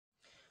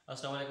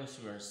Assalamu alaikum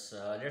students.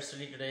 Let's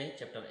study today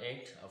chapter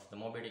 8 of the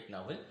Moby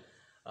novel.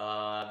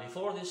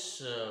 Before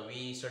this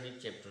we studied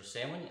chapter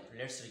 7.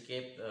 Let's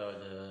recap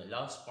the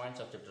last points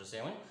of chapter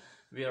 7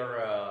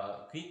 where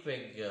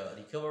Queequeg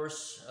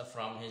recovers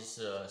from his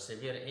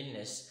severe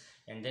illness,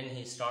 and then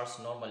he starts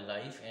normal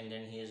life, and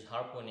then he is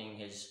harpooning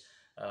his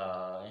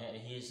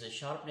he is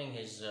sharpening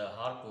his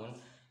harpoon,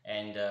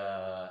 and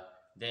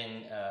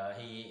then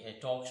he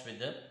talks with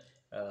the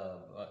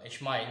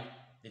Ishmael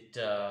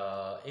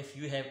that if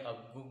you have a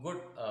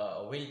good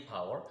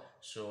willpower,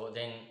 so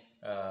then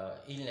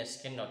illness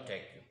cannot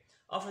take you.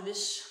 After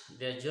this,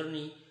 their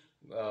journey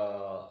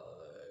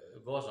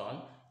goes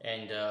on,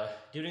 and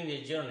during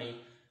their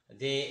journey,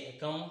 they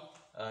come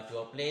to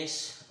a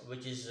place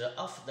which is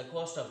off the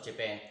coast of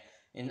Japan.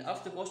 And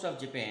off the coast of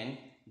Japan,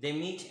 they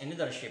meet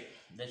another ship.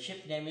 The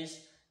ship name is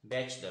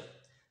Bachelor.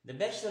 The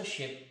Bachelor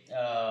ship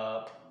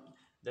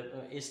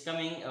is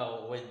coming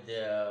with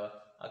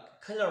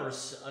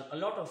colors, a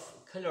lot of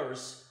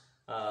colors,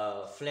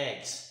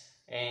 flags,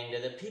 and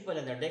the people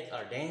on the deck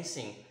are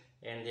dancing,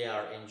 and they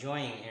are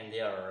enjoying, and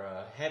they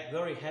are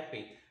very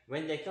happy.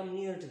 When they come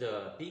near to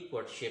the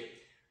Pequod ship,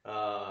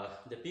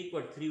 the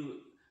Pequod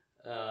crew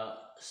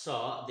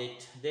saw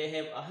that they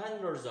have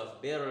hundreds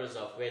of barrels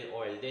of whale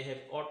oil. They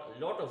have caught a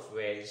lot of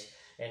whales,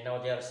 and now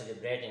they are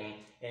celebrating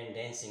and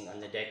dancing on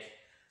the deck.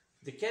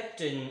 The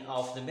captain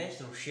of the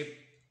Bachelor ship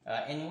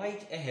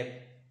invite Ahab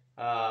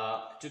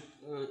to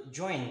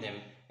join them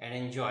and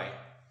enjoy.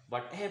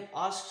 But Ahab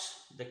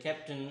asks the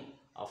captain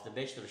of the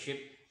Bachelor ship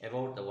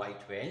about the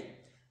white whale.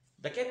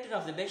 The captain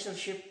of the Bachelor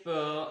ship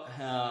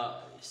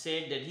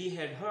said that he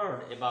had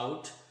heard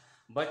about,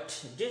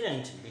 but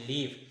didn't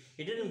believe.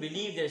 He didn't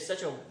believe that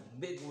such a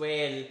big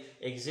whale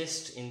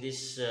exists in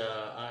this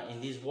in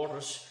these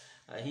waters.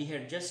 He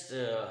had just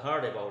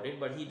heard about it,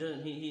 but he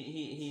didn't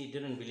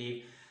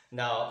believe.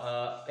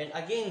 Now and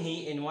again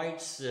he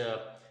invites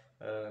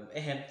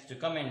Ahab to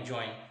come and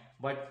join,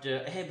 but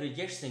Ahab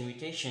rejects the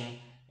invitation,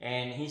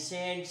 and he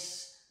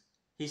says,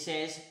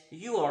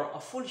 "You are a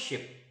full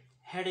ship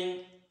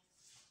heading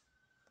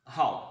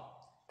how?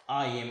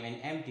 I am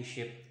an empty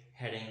ship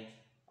heading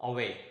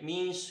away."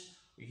 Means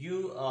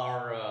you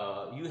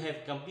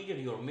have completed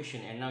your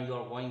mission, and now you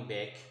are going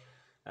back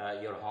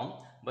your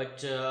home,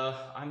 but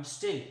I'm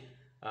still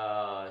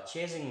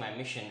chasing my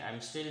mission. I'm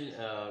still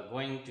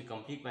going to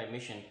complete my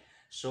mission,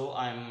 so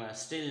I'm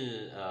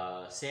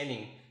still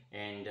sailing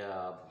and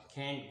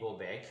can't go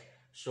back.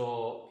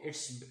 So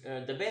it's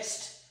the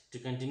best to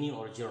continue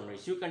our journey.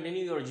 So you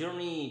continue your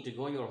journey to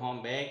go your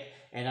home back,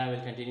 and I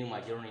will continue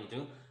my journey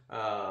to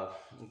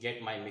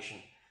get my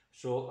mission.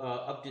 So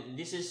up to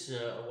this is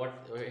what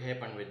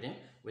happened with them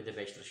with the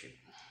Bachelor ship.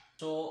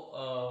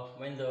 So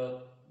when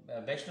the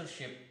Bachelor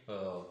ship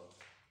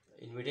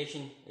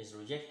invitation is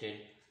rejected,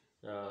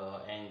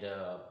 and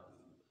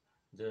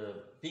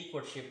the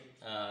Pequod ship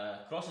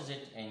crosses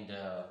it and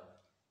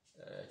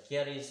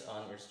carries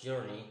on its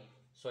journey.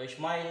 So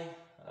Ishmael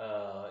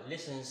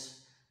listens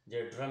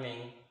their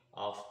drumming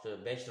of the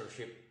Bachelor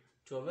ship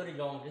to a very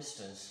long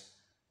distance,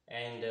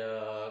 and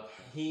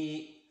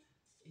he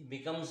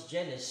becomes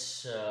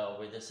jealous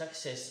with the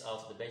success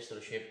of the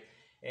Bachelor ship,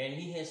 and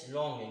he has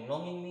longing.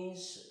 Longing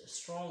means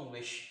strong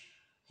wish.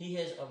 He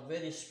has a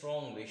very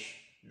strong wish,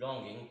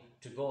 longing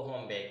to go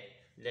home back.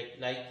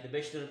 Like the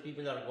Bachelor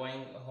people are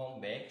going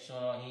home back, so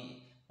he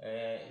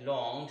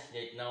longed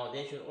that now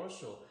they should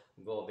also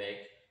go back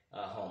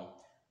home.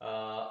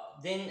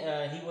 Then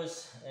he was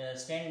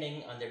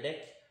standing on the deck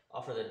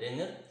after the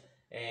dinner,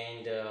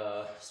 and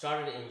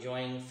started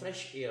enjoying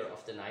fresh air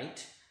of the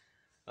night.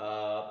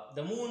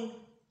 The moon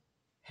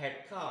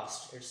had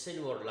cast its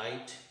silver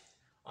light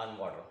on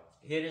water.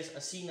 Here is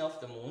a scene of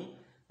the moon.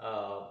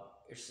 The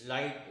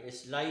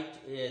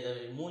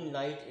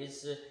moonlight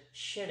is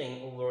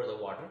shedding over the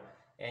water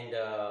and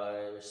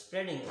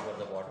spreading over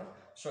the water.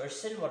 So a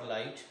silver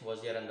light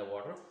was there on the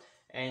water,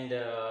 and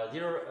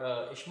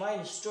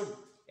Ishmael stood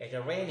at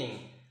a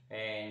railing,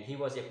 and he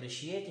was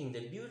appreciating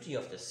the beauty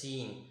of the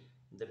scene,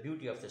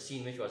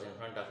 which was in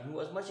front of him. He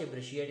was much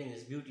appreciating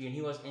this beauty, and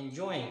he was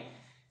enjoying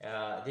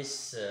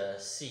this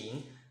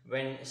scene,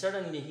 when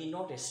suddenly he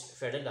noticed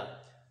Fedella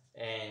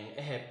and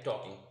Ahab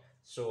talking.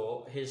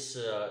 So his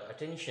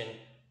attention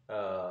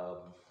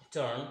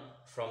turned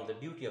from the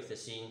beauty of the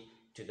scene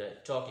to the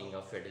talking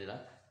of Fedella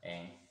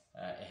and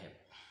Ahab.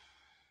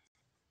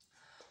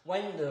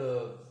 When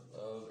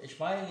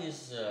Ishmael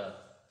is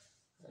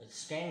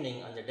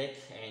standing on the deck,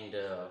 and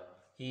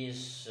he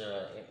is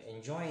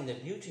enjoying the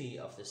beauty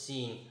of the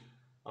scene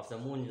of the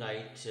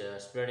moonlight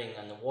spreading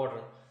on the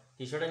water,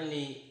 he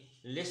suddenly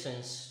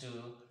listens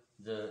to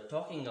the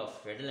talking of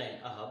Fedella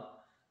and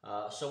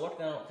Ahab. So what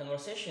kind of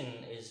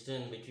conversation is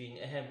done between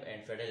Ahab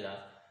and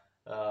Fedella?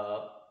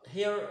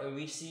 Here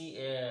we see,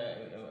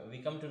 we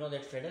come to know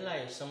that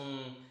Fedella is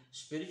some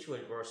spiritual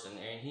person,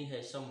 and he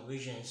has some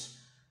visions,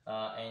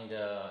 and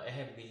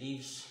Ahab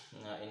believes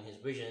in his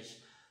visions.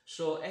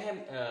 So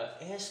Ahab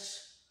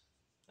asks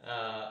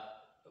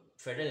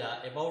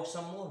Fedella about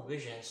some more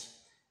visions,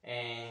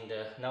 and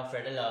now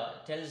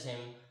Fedella tells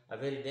him a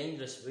very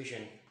dangerous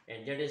vision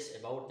and that is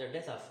about the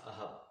death of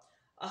Ahab.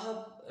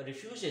 Ahab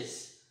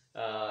refuses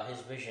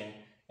his vision,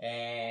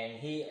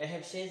 and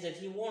Ahab says that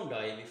he won't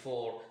die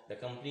before the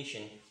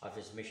completion of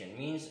his mission.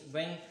 Means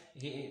when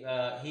he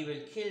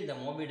will kill the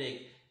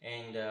Moby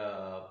and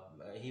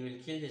he will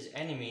kill his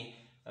enemy.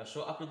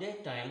 So up to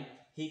that time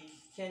he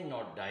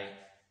cannot die.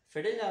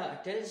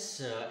 Fedallah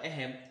tells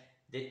Ahab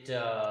that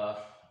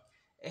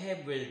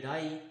Ahab will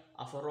die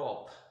of a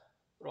rope.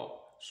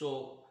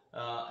 So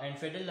and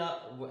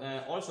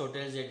Fedallah also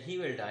tells that he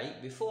will die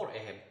before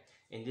Ahab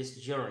in this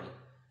journey.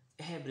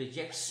 Ahab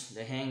rejects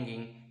the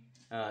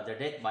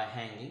death by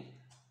hanging,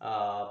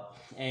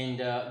 and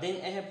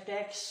then Ahab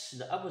takes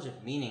the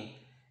opposite meaning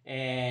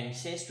and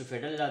says to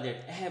Fedallah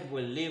that Ahab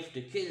will live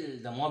to kill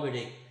the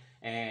Moby,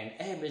 and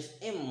Ahab is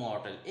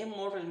immortal.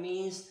 Immortal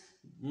means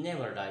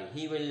never die.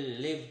 He will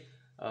live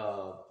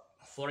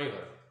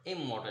forever.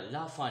 Immortal,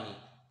 la fani.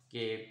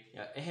 कि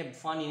Ahab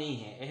fani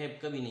नहीं है, Ahab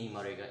कभी नहीं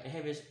मरेगा.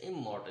 Ahab is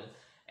immortal,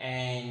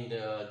 and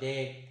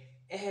that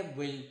Ahab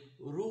will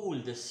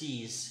rule the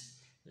seas.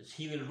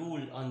 He will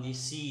rule on the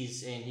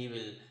seas, and he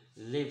will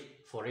live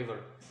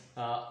forever.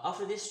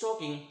 After this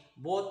talking,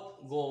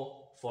 both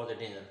go for the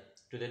dinner,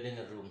 to the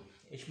dinner room.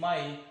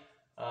 Ishmael,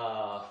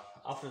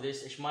 after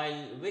this,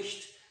 Ishmael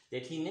wished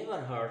that he never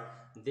heard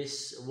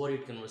this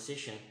worried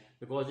conversation,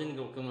 because in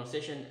the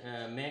conversation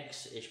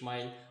makes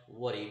Ishmael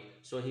worried.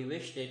 So he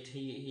wished that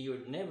he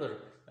would never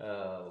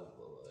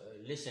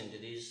listen to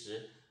this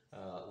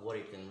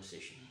worried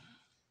conversation.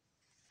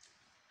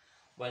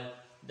 Well,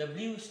 the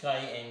blue sky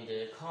and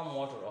the calm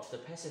water of the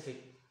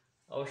Pacific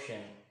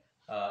Ocean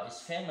is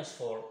famous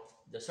for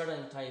the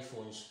sudden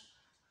typhoons.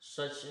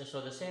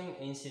 So the same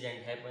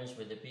incident happens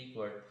with the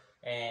Pequod,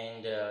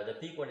 and the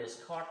Pequod is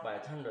caught by a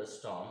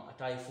thunderstorm, a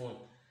typhoon.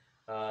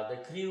 The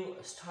crew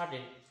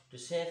started to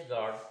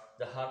safeguard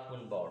the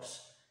harpoon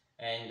boats,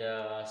 and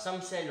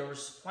some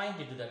sailors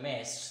pointed to the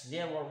masts.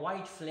 There were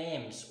white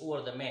flames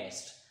over the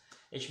mast.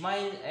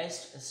 Ishmael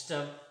asked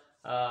Stubb,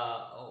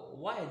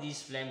 why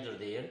these flames are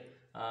there?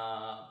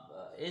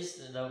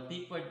 Is the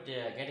Pequod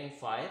getting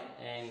fire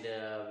and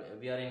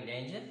we are in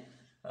danger?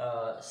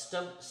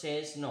 Stubb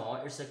says no,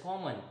 it's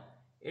common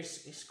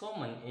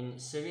in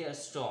severe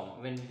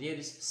storm. When there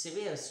is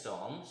severe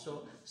storm,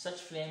 so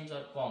such flames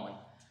are common.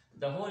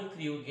 The whole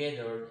crew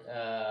gathered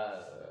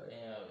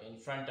in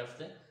front of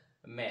the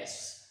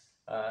masts.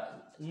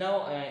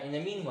 Now in the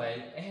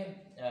meanwhile, Ahab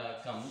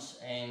comes,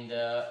 and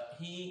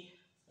he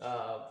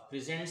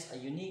presents a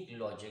unique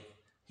logic.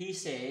 He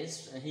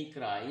says, he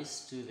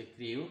cries to the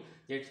crew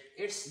that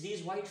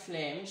these white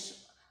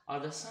flames are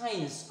the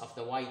signs of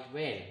the white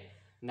whale.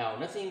 Now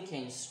nothing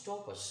can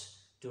stop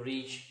us to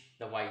reach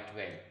the white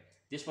whale.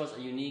 This was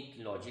a unique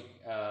logic,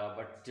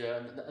 but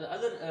the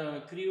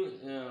other crew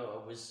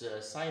was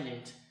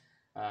silent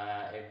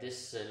at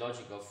this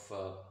logic of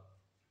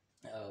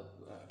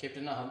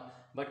Captain Ahab.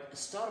 But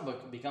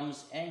Starbuck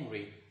becomes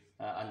angry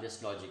on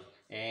this logic,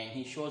 and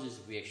he shows his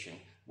reaction.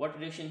 What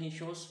reaction he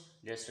shows?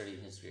 Let's study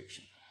his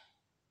reaction.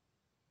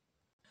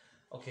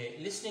 Okay,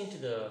 listening to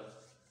the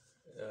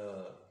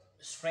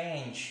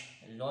strange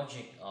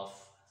logic of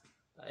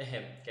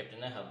Ahab,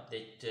 Captain Ahab,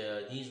 that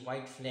these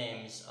white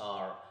flames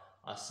are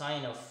a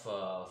sign of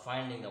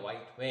finding the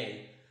white whale,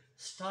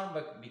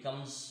 Starbuck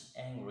becomes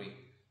angry,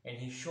 and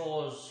he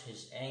shows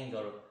his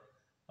anger.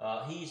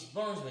 He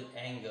burns with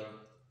anger.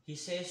 He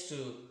says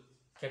to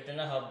Captain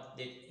Ahab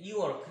that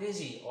you are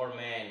crazy, old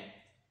man.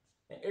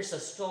 It's a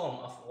storm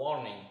of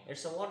warning.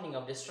 It's a warning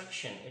of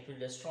destruction. It will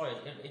destroy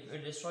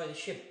the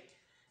ship.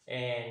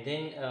 And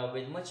then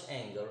with much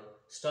anger,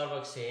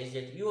 Starbuck says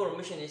that your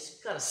mission is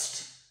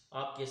cursed.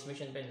 आपके इस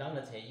mission पे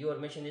लानत है. Your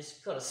mission is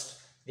cursed,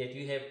 that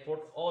you have put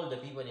all the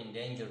people in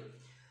danger.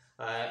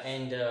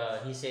 And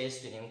he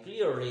says to him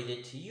clearly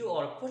that you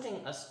are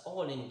putting us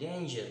all in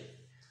danger.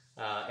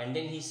 And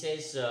then he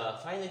says,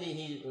 finally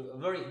he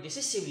very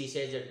decisively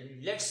says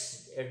that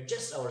let's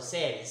adjust our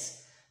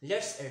sails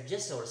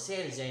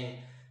and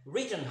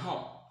return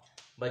home.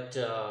 But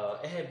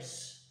Ahab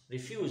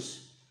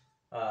refuses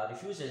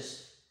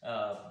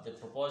the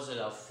proposal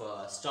of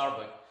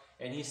Starbuck,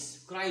 and he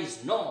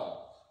cries,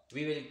 no,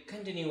 we will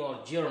continue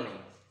our journey.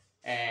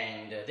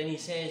 And then he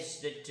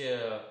says that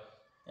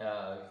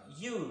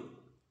you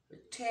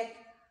take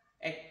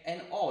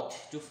an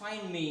oath to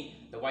find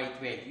me the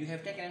white whale. You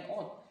have taken an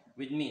oath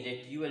with me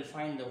that you will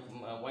find the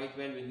white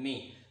whale with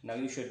me. Now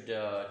you should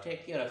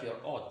take care of your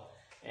oath.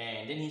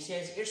 And then he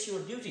says it's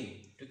your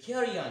duty to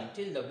carry on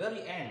till the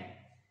very end,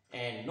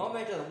 and no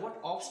matter what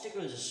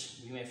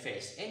obstacles we may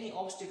face, any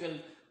obstacle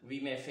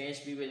we may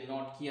face, we will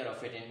not care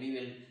of it, and we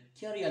will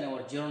carry on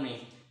our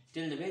journey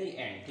till the very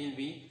end, till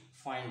we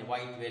find the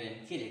white whale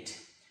and kill it.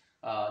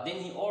 Then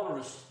he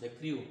orders the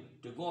crew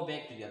to go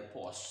back to their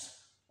posts.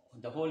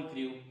 The whole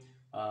crew,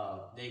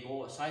 they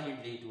go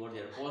silently toward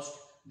their post.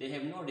 They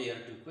have no dare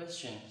to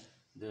question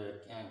the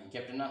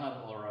Captain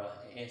Ahab or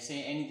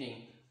say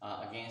anything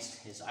against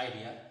his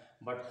idea.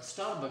 But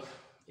Starbuck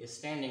is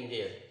standing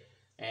there,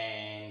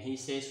 and he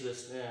says to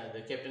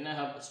the Captain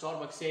Ahab,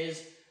 Starbuck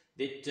says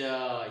that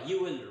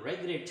you will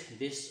regret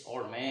this,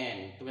 old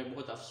man. तुम्हें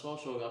बहुत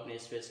अफसोस होगा अपने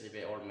इस फैसले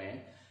पे, old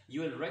man.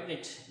 You will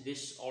regret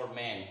this, old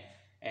man.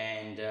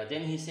 And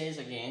then he says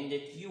again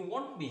that you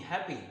won't be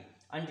happy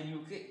until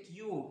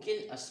you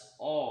kill us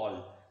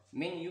all.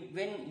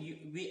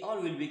 We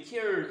all will be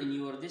killed in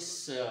your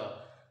this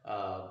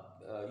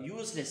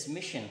useless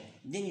mission,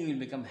 then you will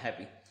become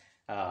happy.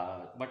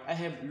 But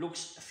Ahab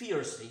looks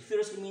fiercely.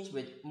 Fiercely means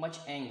with much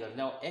anger.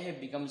 Now Ahab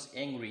becomes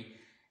angry,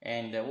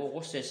 and वो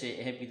गुस्से से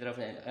Ahab की तरफ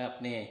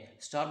अपने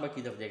Starbuck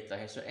की तरफ देखता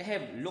है. So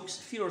Ahab looks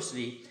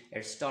fiercely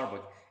at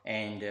Starbuck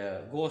and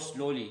goes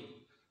slowly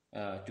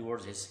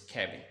towards his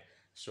cabin.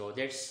 So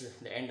that's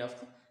the end of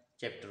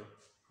chapter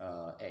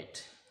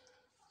 8.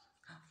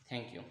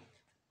 Thank you.